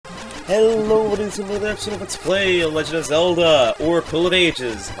Hello, ladies and another episode of Let's Play Legend of Zelda, Oracle of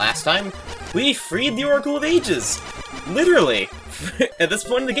Ages. Last time, we freed the Oracle of Ages! Literally! At this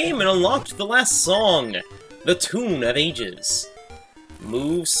point in the game, it unlocked the last song, the Tune of Ages.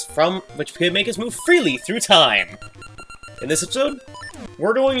 Which can make us move freely through time. In this episode,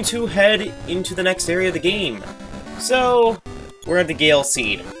 we're going to head into the next area of the game. So, we're at the Gale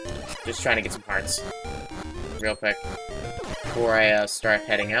Seed. Just trying to get some hearts. Real quick. Before I start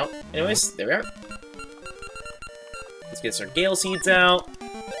heading out. Anyways, there we are. Let's get our Gale Seeds out.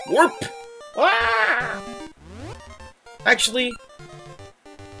 Warp! Ah! Actually,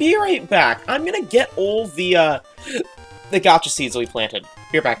 be right back. I'm gonna get all the gotcha seeds that we planted.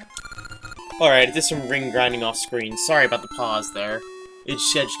 Be right back. Alright, I did some ring grinding off screen. Sorry about the pause there. It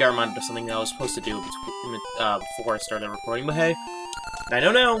just got reminded of something that I was supposed to do before I started recording, but hey, I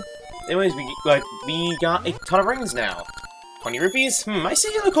don't know. Anyways, we got a ton of rings now. 20 rupees? I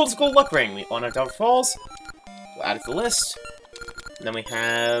see the coldest gold luck ring. We on our Double Falls. We'll add it to the list. And then we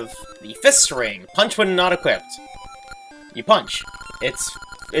have the fist ring. Punch when not equipped. You punch.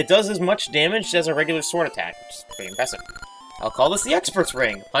 It does as much damage as a regular sword attack, which is pretty impressive. I'll call this the expert's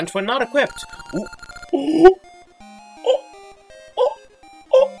ring. Punch when not equipped. Ooh. Ooh. Oh. Oh.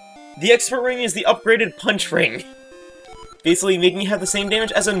 Oh. The expert ring is the upgraded punch ring. Basically making you have the same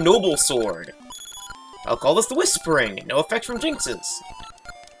damage as a noble sword. I'll call this the Whispering. No effect from jinxes.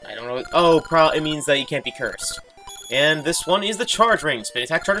 I don't know. Oh, it means that you can't be cursed. And this one is the Charge Ring. Spin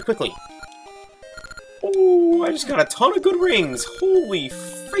attack, charge it quickly. Oh, I just got a ton of good rings. Holy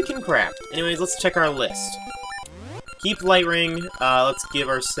freaking crap. Anyways, let's check our list. Keep Light Ring. Let's give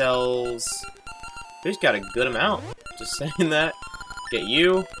ourselves... We just got a good amount. Just saying that. Get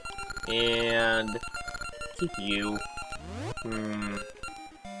you. And... keep you.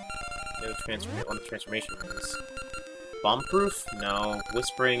 No transformation rings. Bomb-proof? No.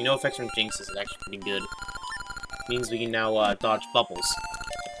 Whispering, no effects from jinxes is actually pretty good. Means we can now dodge bubbles.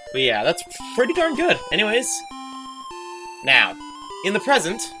 But yeah, that's pretty darn good. Anyways, now, in the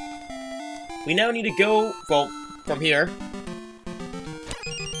present, we now need to go, well, from here,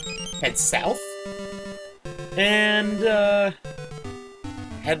 head south, and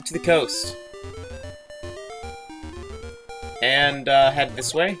head to the coast. And head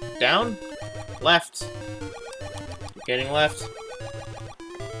this way, down, left, keep getting left,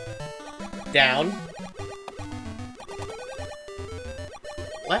 down,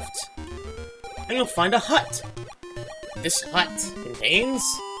 left, and you'll find a hut. This hut contains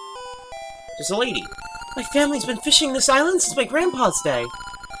just a lady. My family's been fishing this island since my grandpa's day.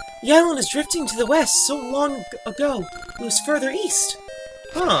 The island is drifting to the west so long ago it was further east.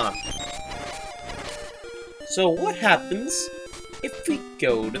 Huh. So what happens if we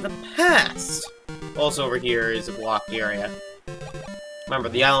go to the past? Also over here is a blocked area. Remember,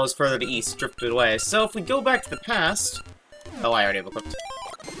 the island was further to east, drifted away. So if we go back to the past... Oh, I already have equipped.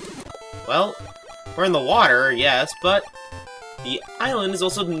 Well, we're in the water, yes, but the island is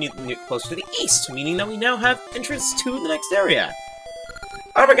also closer to the east, meaning that we now have entrance to the next area.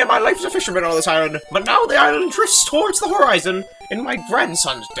 I began my life as a fisherman on this island, but now the island drifts towards the horizon. In my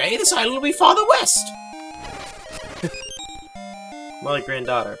grandson's day, this island will be farther west. More like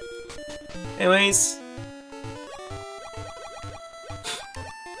granddaughter. Anyways.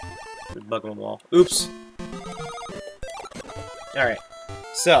 Bug on the wall. Oops. Alright.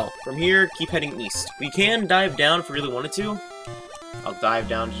 So, from here, keep heading east. We can dive down if we really wanted to. I'll dive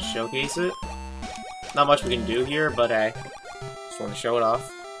down to showcase it. Not much we can do here, but I just want to show it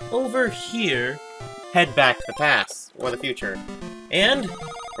off. Over here, head back to the past, or the future. And,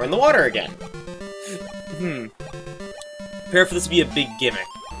 we're in the water again. Prepare for this to be a big gimmick.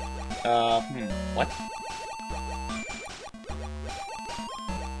 What?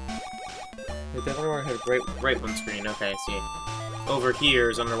 The underwater had a right one screen. Okay, I see. Over here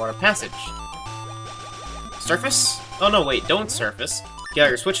is underwater passage. Surface? Oh no, wait, don't surface. Get out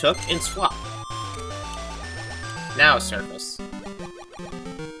your switch hook and swap. Now surface.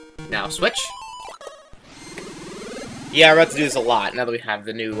 Now switch. Yeah, we're about to do this a lot now that we have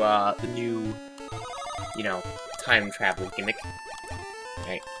the new, you know, time travel gimmick.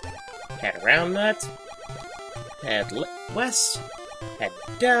 Okay. Head around that. Head west. Head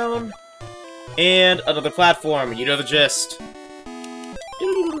down. And another platform. You know the gist.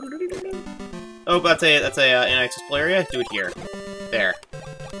 Oh, that's a inaccessible area. Do it here. There.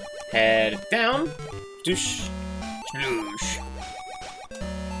 Head down. Doosh. Doosh.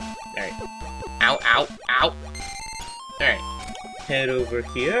 Alright. Ow, ow, ow. Alright. Head over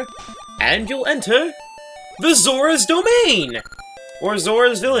here. And you'll enter the Zora's Domain! Or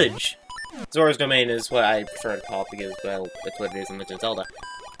Zora's Village. Zora's Domain is what I prefer to call it because, well, that's what it is in Legend of Zelda.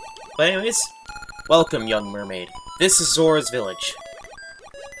 But anyways, welcome, young mermaid. This is Zora's village.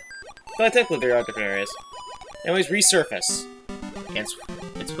 But technically there are different areas. Anyways, resurface. And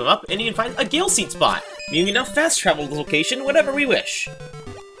swim up, and you can find a Gale Seed spot. Meaning we can now fast travel to the location whenever we wish.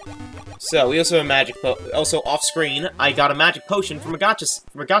 So, we also have a magic also off-screen, I got a magic potion from a gotcha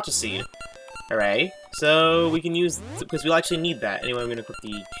seed. Hooray. So, we can use, because we'll actually need that. Anyway, I'm gonna equip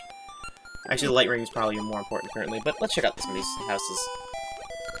the... Actually, the light ring is probably more important currently, but let's check out some of these houses.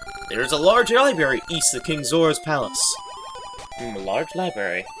 There's a large library east of King Zora's palace. A large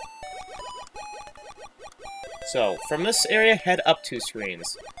library. So, from this area, head up 2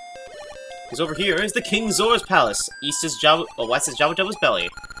 screens. Because over here is the King Zora's palace. East is Jabba, west is Jabba Jabba's belly.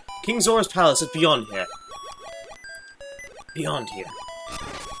 King Zora's palace is beyond here. Beyond here.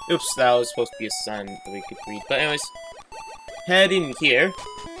 Oops, that was supposed to be a sign that we could read. But anyways, head in here.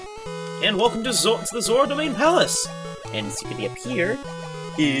 And welcome to the Zora Domain Palace. And as you can see up here,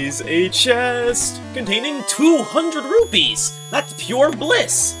 is a chest containing 200 rupees. That's pure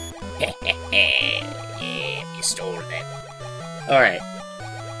bliss. Yeah, you stole them. Alright.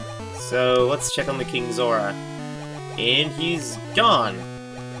 So, let's check on the King Zora. And he's gone.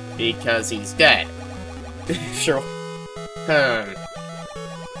 Because he's dead. Sure.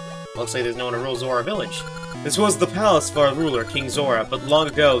 Looks like there's no one to rule Zora Village. This was the palace of our ruler, King Zora, but long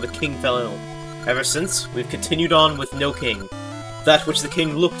ago the king fell ill. Ever since, we've continued on with no king. That which the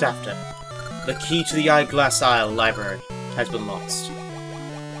king looked after. The key to the Eyeglass Isle library has been lost.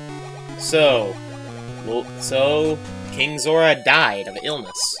 So, King Zora died of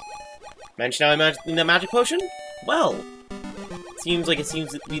illness. Mention how I imagined the magic potion? Well, seems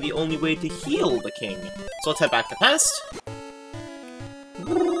to be the only way to heal the king. So let's head back to the past.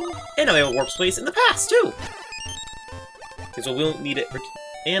 And now we have a warp space in the past, too! Because we won't need it for...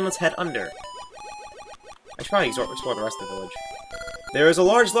 And let's head under. I should probably explore the rest of the village. There is a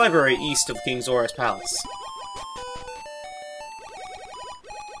large library east of King Zora's palace.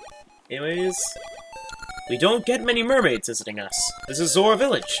 Anyways... We don't get many mermaids visiting us. This is Zora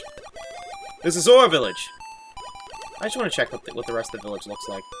Village. This is Zora Village. I just want to check what the rest of the village looks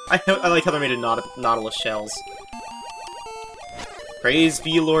like. I like how they made Nautilus shells. Praise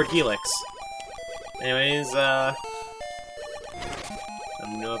be Lord Helix. Anyways, I'm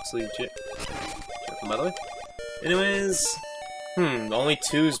no absolute shit. By the way. Anyways, only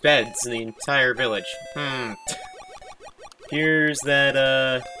 2 beds in the entire village. Here's that,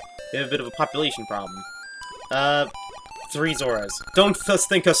 they have a bit of a population problem. 3 Zoras. Don't thus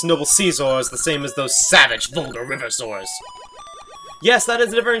think us noble sea Zoras the same as those savage, vulgar river Zoras. Yes, that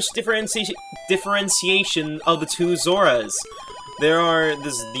is a differentiation of the 2 Zoras. There are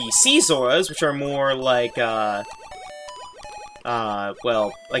the sea Zoras, which are more like,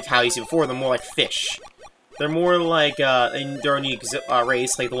 well, like how you see before, they're more like fish. They're more like, they're a unique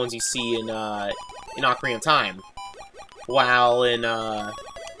race, like the ones you see in Ocarina of Time. While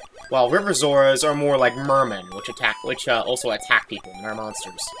River Zoras are more like mermen, which also attack people and are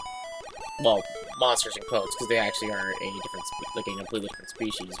monsters. Well, monsters in quotes, because they actually are a completely different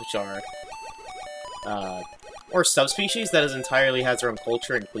species, which are, or subspecies that entirely has their own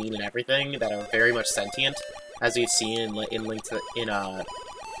culture and queen and everything, that are very much sentient, as we've seen in Link's Link's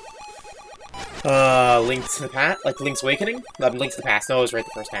Awakening? Link's to the Past. No, I was right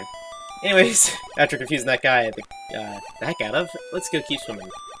the first time. Anyways, after confusing that guy, the heck out of, let's go keep swimming.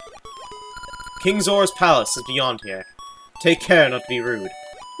 King Zora's palace is beyond here. Take care not to be rude.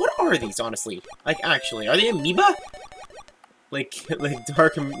 What are these, honestly? Like, actually, are they amoeba? Like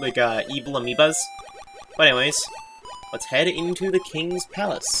dark, evil amoebas? But anyways, let's head into the king's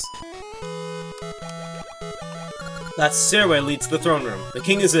palace. That stairway leads to the throne room. The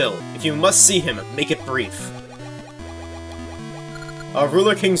king is ill. If you must see him, make it brief. Our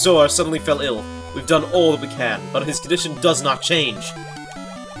ruler King Zora suddenly fell ill. We've done all that we can, but his condition does not change.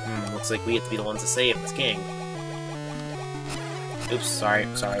 Looks like we have to be the ones to save this king. Oops, sorry.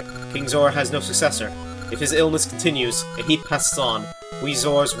 King Zora has no successor. If his illness continues, and he passes on, we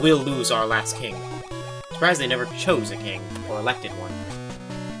Zoras will lose our last king. Surprised they never chose a king, or elected one.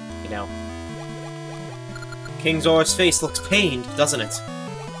 You know. King Zora's face looks pained, doesn't it?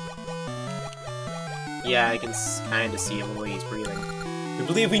 Yeah, I can kinda see him the way he's breathing. We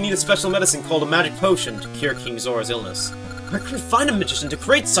believe we need a special medicine called a magic potion to cure King Zora's illness. Where can we find a magician to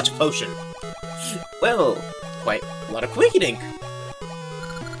create such a potion? Well, quite a lot of quaky dink.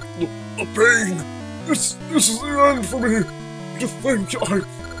 The pain! This is the end for me! To think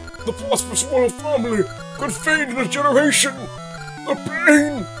the prosperous royal family could fade in a generation! The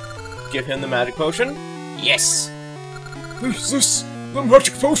pain! Give him the magic potion? Yes! Is this the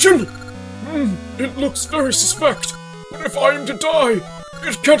magic potion? It looks very suspect, but if I am to die,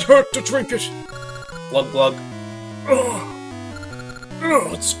 It can't hurt to drink it. Glug glug.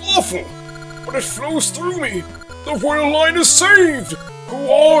 It's awful, but it flows through me. The royal line is saved. Who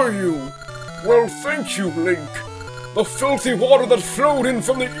are you? Well, thank you, Link. The filthy water that flowed in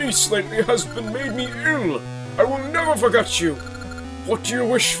from the east lately has made me ill. I will never forget you. What do you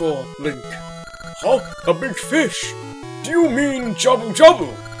wish for, Link? Huh? A big fish? Do you mean Jabu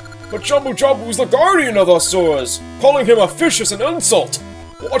Jabu? But Jabu Jabu is the guardian of us Zoras. Calling him a fish is an insult.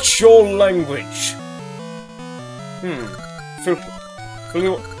 What's your language?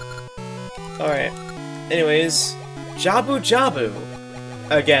 Alright. Anyways, Jabu Jabu.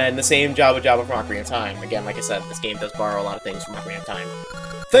 Again, the same Jabu Jabu from Ocarina of Time. Again, like I said, this game does borrow a lot of things from Ocarina of Time.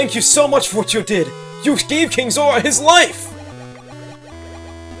 Thank you so much for what you did! You gave King Zora his life!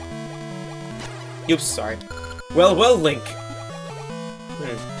 Oops, sorry. Well, Link.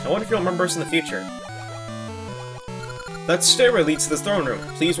 I wonder if you'll remember us in the future. That stairway leads to the throne room.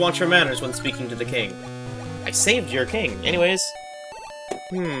 Please watch your manners when speaking to the king. I saved your king. Anyways.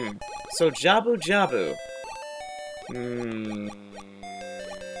 So Jabu Jabu.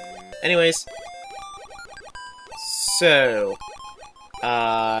 Anyways. So.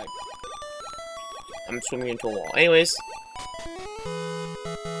 I'm swimming into a wall. Anyways.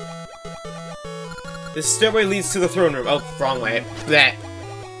 This stairway leads to the throne room. Oh, wrong way. Bleh.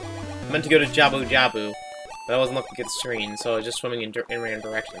 I meant to go to Jabu Jabu, but I wasn't looking at the screen, so I was just swimming in random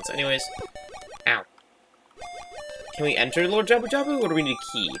directions. Anyways. Ow. Can we enter Lord Jabu Jabu, or do we need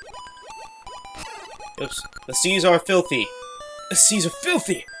a key? Oops. The seas are filthy. The seas are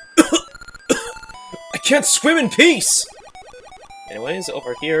filthy! I can't swim in peace! Anyways,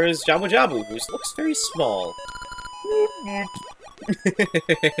 over here is Jabu Jabu, who looks very small.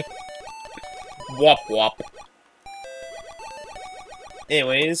 Wop wop.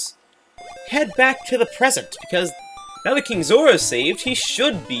 Anyways, head back to the present, because now that King Zora is saved, he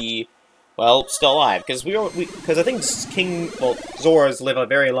should be, well, still alive, because because I think Zoras live a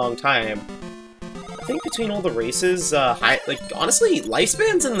very long time. I think between all the races, honestly,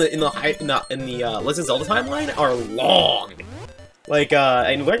 lifespans in the Legend of Zelda timeline are long. Like,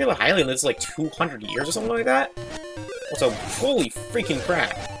 in regular Hylian lives like 200 years or something like that. So, holy freaking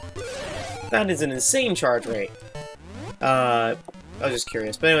crap. That is an insane charge rate. I was just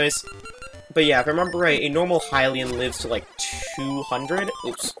curious. But anyways, but yeah, if I remember right, a normal Hylian lives to like 200.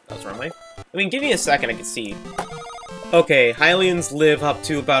 Oops, that was the wrong way. I mean, give me a second, I can see. Okay, Hylians live up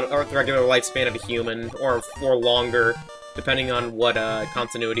to about the regular lifespan of a human, or longer, depending on what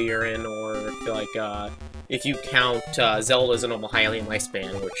continuity you're in, or if you count Zelda as a normal Hylian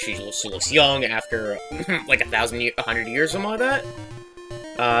lifespan, which she looks young after like 100 years, something like that.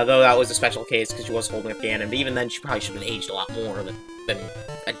 Though that was a special case because she was holding up Ganon, but even then she probably should have aged a lot more than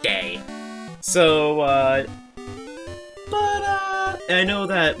a day. So, and I know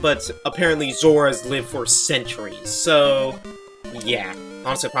that, but apparently Zoras live for centuries, so, yeah.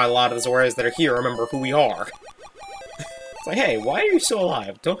 Honestly, probably a lot of the Zoras that are here remember who we are. It's like, hey, why are you still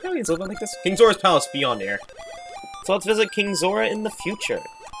alive? Don't Hylians live like this? King Zora's palace beyond here. So let's visit King Zora in the future.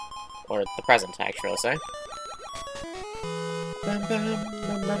 Or the present, actually, I'll say.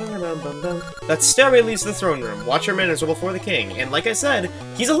 That stairway leads to the throne room. Watch your manners before the king. And like I said,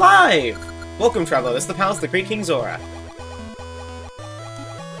 he's alive! Welcome, traveler. This is the palace of the great King Zora.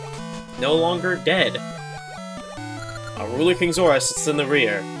 No longer dead. Our ruler King Zora sits in the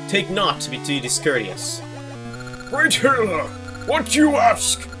rear. Take not to be too discourteous. Great healer, what do you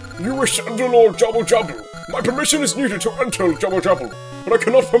ask? You wish to enter Lord Jabu Jabu. My permission is needed to enter Jabu Jabu, but I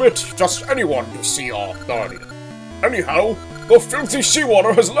cannot permit just anyone to see our guardian. Anyhow, the filthy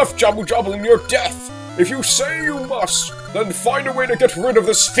seawater has left Jabu Jabu near death. If you say you must, then find a way to get rid of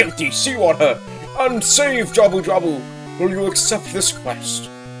this filthy seawater and save Jabu Jabu. Will you accept this quest?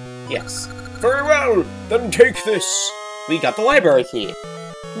 Yes. Very well, then take this. We got the library key.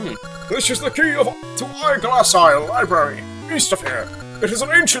 This is the key to Eyeglass Isle Library, east of here. It is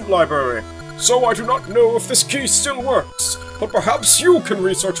an ancient library, so I do not know if this key still works, but perhaps you can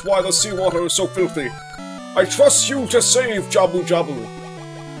research why the seawater is so filthy. I trust you to save Jabu Jabu.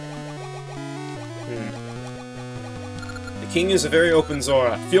 The king is a very open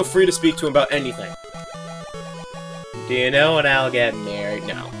Zora. Feel free to speak to him about anything. Do you know when I'll get married?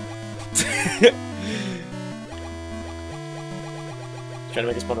 No. Trying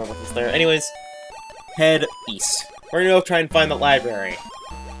to make us put over this there. Anyways, head east. We're gonna go try and find the library.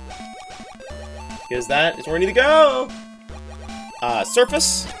 Because that is where we need to go!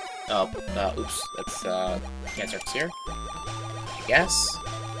 Surface? Oh, oops. That's, can't surface here. I guess.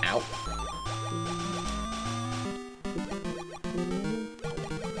 Ow.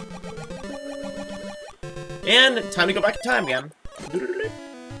 And time to go back in time again.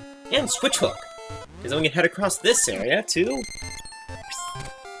 And Switch Hook. Because then we can head across this area to...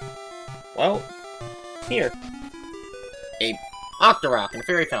 well, here. A Octorok and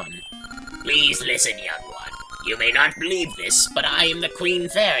Fairy Fountain. Please listen, young one. You may not believe this, but I am the Queen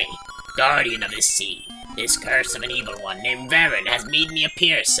Fairy, guardian of this sea. This curse of an evil one named Varin has made me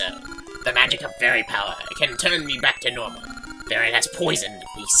appear so. The magic of fairy power can turn me back to normal. Varin has poisoned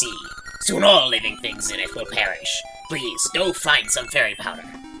the sea. Soon all living things in it will perish. Please, go find some fairy powder.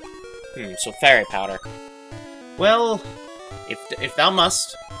 So fairy powder. Well, if thou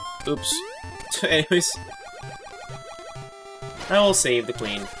must. Oops. Anyways. I will save the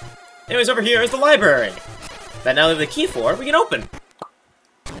queen. Anyways, over here is the library. That now that the key for, we can open.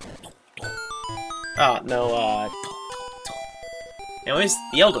 Ah, no, anyways,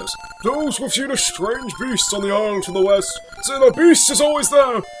 the elders. Those who've seen a strange beast on the isle to the west say the beast is always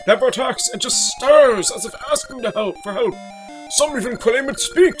there, never attacks, and just stares as if asking for help. Some even claim it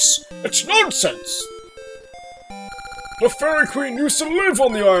speaks. It's nonsense! The Fairy Queen used to live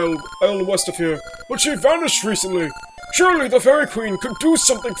on the isle west of here, but she vanished recently. Surely the Fairy Queen could do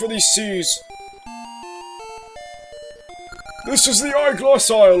something for these seas. This is the Eyeglass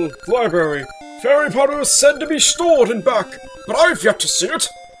Isle Library. Fairy powder is said to be stored in back, but I've yet to see it.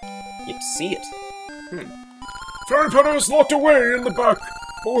 Yet to see it? Fairy powder is locked away in the back,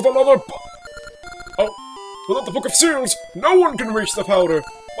 but with another without the Book of Seals, no one can reach the powder.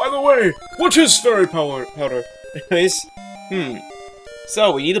 By the way, what is fairy powder? Anyways,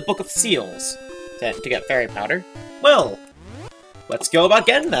 so we need a Book of Seals to get fairy powder. Well, let's go about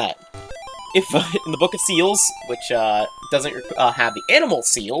getting that. If in the Book of Seals, which doesn't have the animal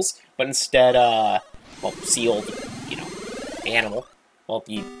seals, but instead, well, sealed, you know, animal, well,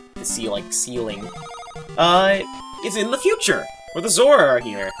 the seal, like, sealing, is in the future, where the Zora are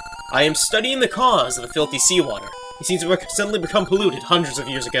here. I am studying the cause of the filthy seawater. It seems to have suddenly become polluted hundreds of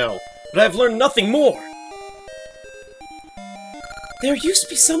years ago, but I have learned nothing more. There used to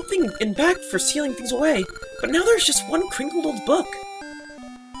be something in back for sealing things away, but now there's just one crinkled old book.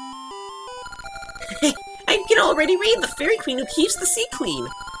 I can already read The Fairy Queen Who Keeps the Sea Clean.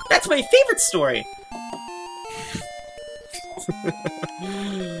 That's my favorite story.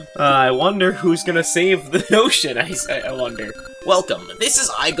 I wonder who's gonna save the ocean, I wonder. Welcome, this is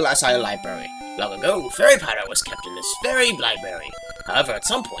Eyeglass Isle Library. Long ago, fairy powder was kept in this very library. However, at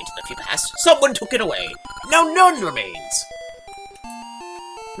some point in the past, someone took it away. Now none remains.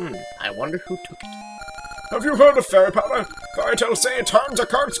 I wonder who took it. Have you heard of fairy powder? Fairy tales say it turns a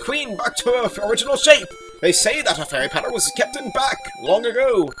card's queen back to her original shape. They say that a fairy powder was kept in back long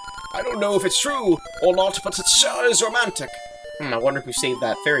ago. I don't know if it's true or not, but it sure is romantic. I wonder who saved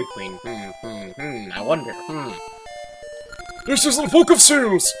that fairy queen. I wonder. This is the Book of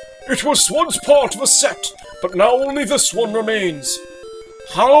Seals. It was once part of a set, but now only this one remains.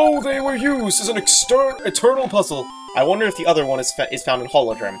 How they were used is an eternal puzzle. I wonder if the other one is found in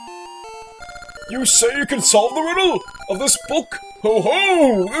Holodrum. You say you can solve the riddle of this book? Ho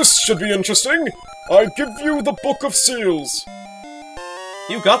ho! This should be interesting. I give you the Book of Seals.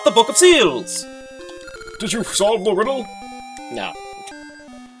 You got the Book of Seals! Did you solve the riddle? No.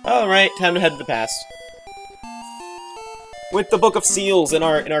 Alright, time to head to the past. With the Book of Seals in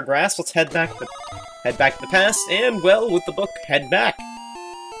our grasp, let's head back to the past, and, well, with the book, head back.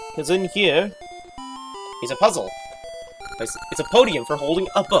 Because in here is a puzzle. It's a podium for holding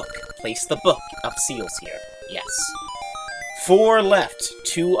a book. Place the Book of Seals here. Yes. 4 left,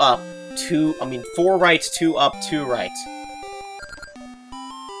 2 up, 4 right, 2 up, 2 right.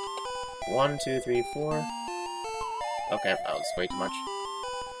 1, 2, 3, 4. Okay, that was way too much.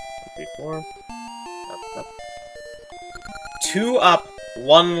 1, 2, 3, 4. Up. 2 up,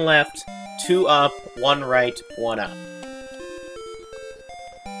 1 left, 2 up, 1 right, 1 up.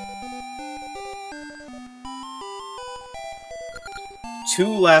 Two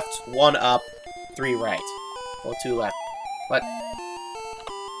left, 1 up, 3 right. Well, 2 left. What?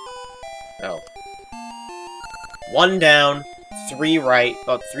 Oh. 1 down, 3 right,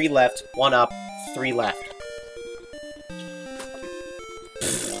 3 left, 1 up, 3 left.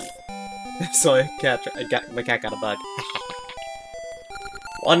 So my cat got a bug.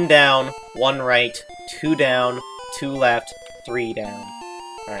 1 down, 1 right, 2 down, 2 left, 3 down.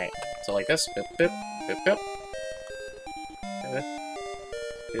 Alright, so like this. Bip, bip, bip, bip.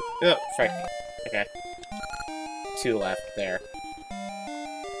 Oh, frick. Okay. 2 left, there.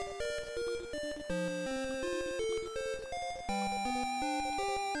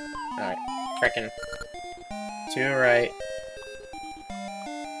 Alright, frickin'. 2 right.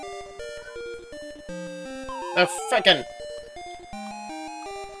 Oh, frickin'!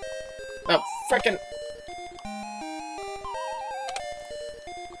 Oh, frickin'!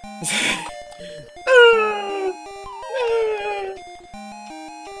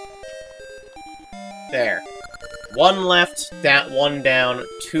 There. One left, one down,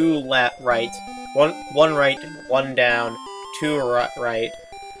 two right. One right, one down, two right,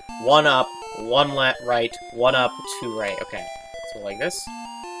 one up, one right, one up, two right. Okay. So like this.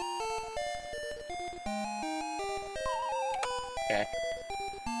 Okay.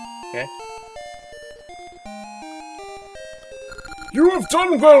 Okay. You have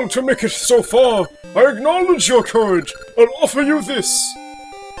done well to make it so far. I acknowledge your courage. I'll offer you this.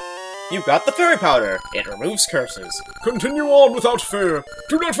 You got the fairy powder. It removes curses. Continue on without fear.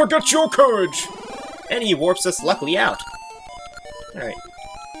 Do not forget your courage. And he warps us luckily out. Alright.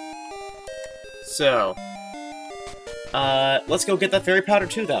 So, let's go get that fairy powder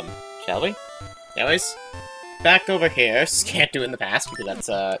to them, shall we? Anyways, back over here. Can't do it in the past because that's,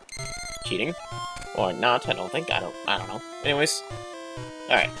 cheating. Or not, I don't think. I don't know. Anyways.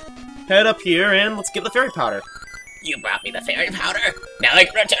 Alright. Head up here and let's get the fairy powder. You brought me the fairy powder? Now I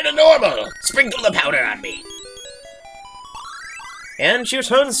can return to normal! Sprinkle the powder on me! And she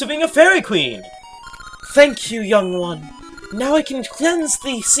returns to being a fairy queen! Thank you, young one. Now I can cleanse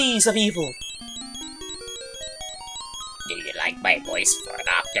the seas of evil. Do you like my voice for an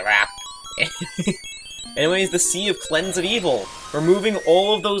octorok? Anyways, the Sea of Cleanse of Evil. Removing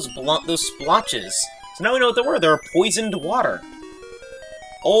all of those splotches. So now we know what they were. They're poisoned water.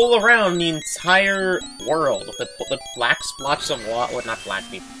 All around the entire world. The black splotches of water, well, not black,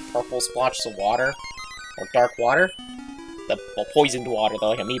 the purple splotches of water, or dark water, well, poisoned water, though,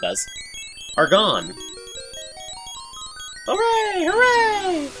 like amoebas, are gone. Hooray!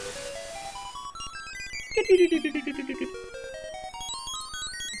 Hooray!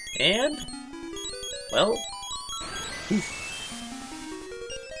 And, well,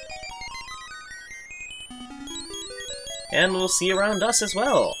 and we'll see around us as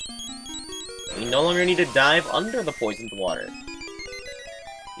well. We no longer need to dive under the poisoned water.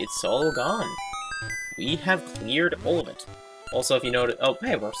 It's all gone. We have cleared all of it. Also, if you notice, oh,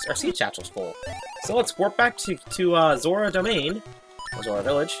 hey, our sea satchel's full. So let's warp back to Zora Domain, or Zora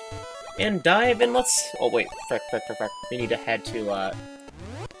Village, and dive in. Oh wait, frick. We need to head to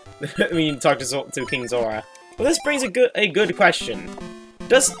we need to talk to King Zora. Well, this brings a good question.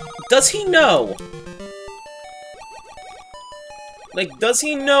 Does he know? Like, does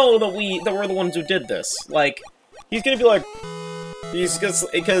he know that we're the ones who did this? Like, he's gonna be like, because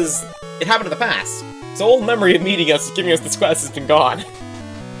it happened in the past. So old memory of meeting us, giving us this quest has been gone.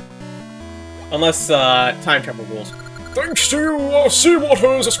 Unless, time travel rules. Thanks to you, our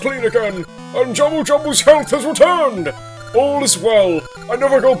seawater is clean again, and Jabu Jabu's health has returned. All is well. I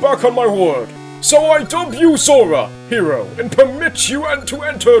never go back on my word. So I dub you Zora, hero, and permit you to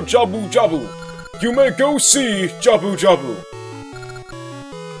enter Jabu Jabu. You may go see Jabu Jabu.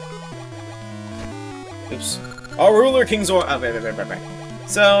 Oops. Our ruler, King Zora.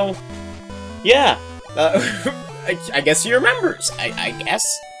 So, yeah. I guess he remembers. I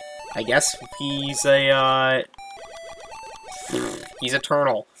guess he's a he's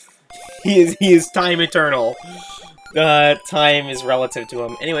eternal. He is time eternal. Time is relative to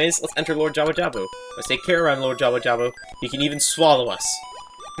him. Anyways, let's enter Lord Jabu Jabu. Let's take care around Lord Jabu Jabu. He can even swallow us.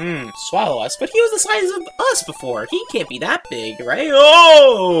 Swallow us? But he was the size of us before. He can't be that big, right?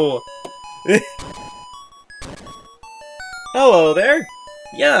 Oh! Hello there.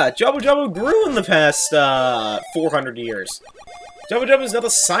 Yeah, Jabu Jabu grew in the past, 400 years. Jabu Jabu is now the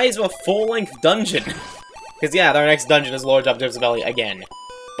size of a full-length dungeon. Because, yeah, our next dungeon is Lord Jabu Jabu's Belly again.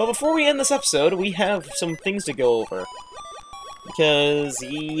 But before we end this episode, we have some things to go over. Because,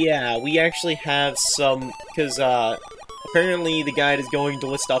 yeah, we actually have some... Because, apparently the guide is going to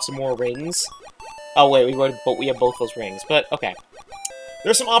list off some more rings. Oh, wait, we have both those rings. But, okay.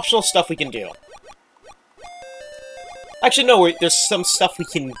 There's some optional stuff we can do. Actually, no, there's some stuff we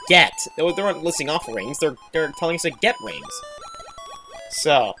can get. They aren't listing off rings, they're telling us to get rings.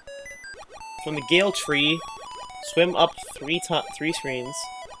 So, from the Gale Tree, swim up three screens.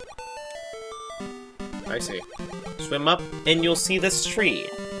 I see. Swim up, and you'll see this tree.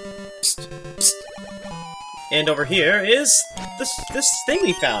 Psst, psst. And over here is this thing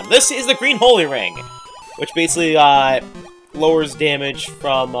we found. This is the Green Holy Ring, which basically lowers damage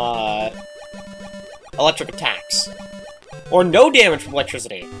from electric attacks. Or no damage from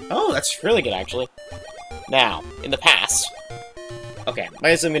electricity. Oh, that's really good, actually. Now, in the past... Okay, I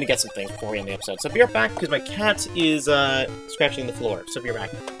guess I'm gonna get some things before we end the episode. So be right back, because my cat is, scratching the floor. So be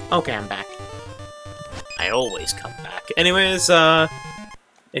right back. Okay, I'm back. I always come back. Anyways,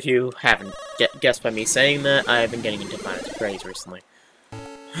 if you haven't guessed by me saying that, I've been getting into Final Fantasy recently.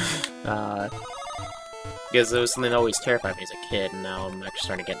 Because it was something that always terrified me as a kid, and now I'm actually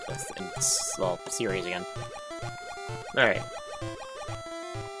starting to get into this well, series again. Alright.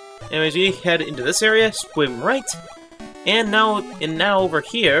 Anyways, we head into this area, swim right, and now over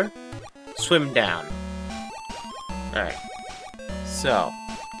here, swim down. Alright. So.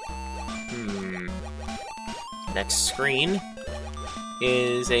 Next screen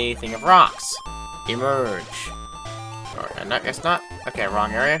is a thing of rocks. Emerge. Alright, it's not. Okay,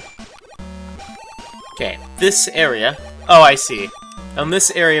 wrong area. Okay, this area. Oh, I see. On this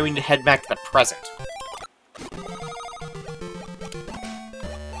area, we need to head back to the present.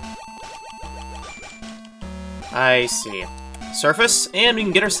 I see. Surface, and we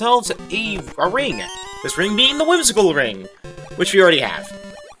can get ourselves a ring. This ring being the whimsical ring, which we already have.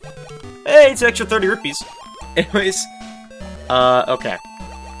 Hey, it's an extra 30 rupees. Anyways, okay.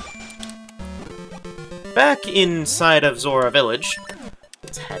 Back inside of Zora Village.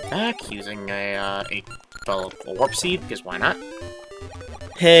 Let's head back using a warp seed, because why not?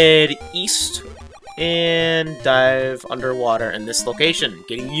 Head east and dive underwater in this location,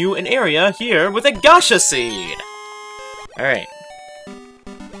 getting you an area here with a Gasha seed. Alright.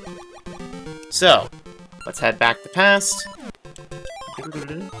 So, let's head back to past.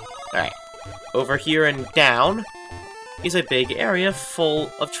 Alright. Over here and down is a big area full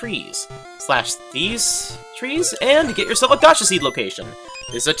of trees. Slash these trees, and get yourself a Gasha seed location.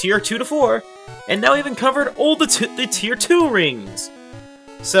 This is a tier 2 to 4, and now we've even covered all the tier 2 rings.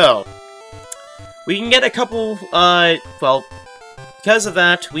 So, we can get a couple, well, because of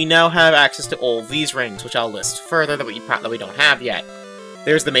that, we now have access to all these rings, which I'll list further that we don't have yet.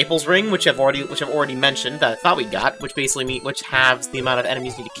 There's the Maples ring, which I've already mentioned, that I thought we got, which basically halves the amount of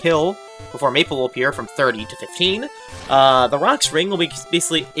enemies you need to kill before Maple will appear from 30 to 15. The Rocks ring will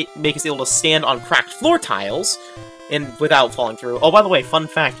basically make us able to stand on cracked floor tiles and without falling through. Oh, by the way, fun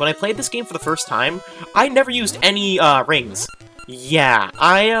fact, when I played this game for the first time, I never used any rings. Yeah,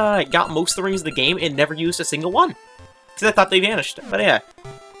 I got most of the rings of the game and never used a single one. Because I thought they vanished, but yeah.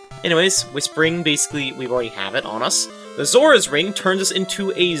 Anyways, Whispering, basically, we already have it on us. The Zora's ring turns us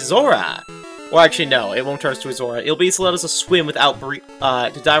into a Zora. Well, actually, no, it won't turn us to a Zora. It'll basically let us to swim without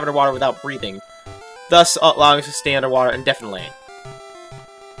to dive underwater without breathing, thus allowing us to stay underwater indefinitely.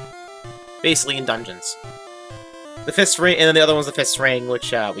 Basically, in dungeons. The Fist ring, and then the other one's the Fist ring,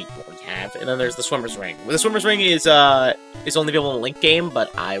 which we already have. And then there's the Swimmer's ring. The Swimmer's ring is only available in the Link game,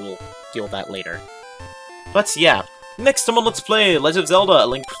 but I will deal with that later. But yeah, next time on Let's Play Legend of Zelda: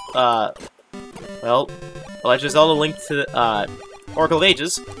 Link. Legend of Zelda: Link to the Oracle of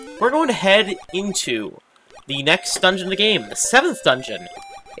Ages. We're going to head into the next dungeon of the game, the 7th dungeon.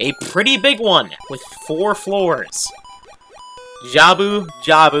 A pretty big one, with 4 floors.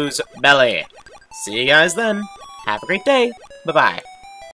 Jabu's Belly. See you guys then. Have a great day. Bye-bye.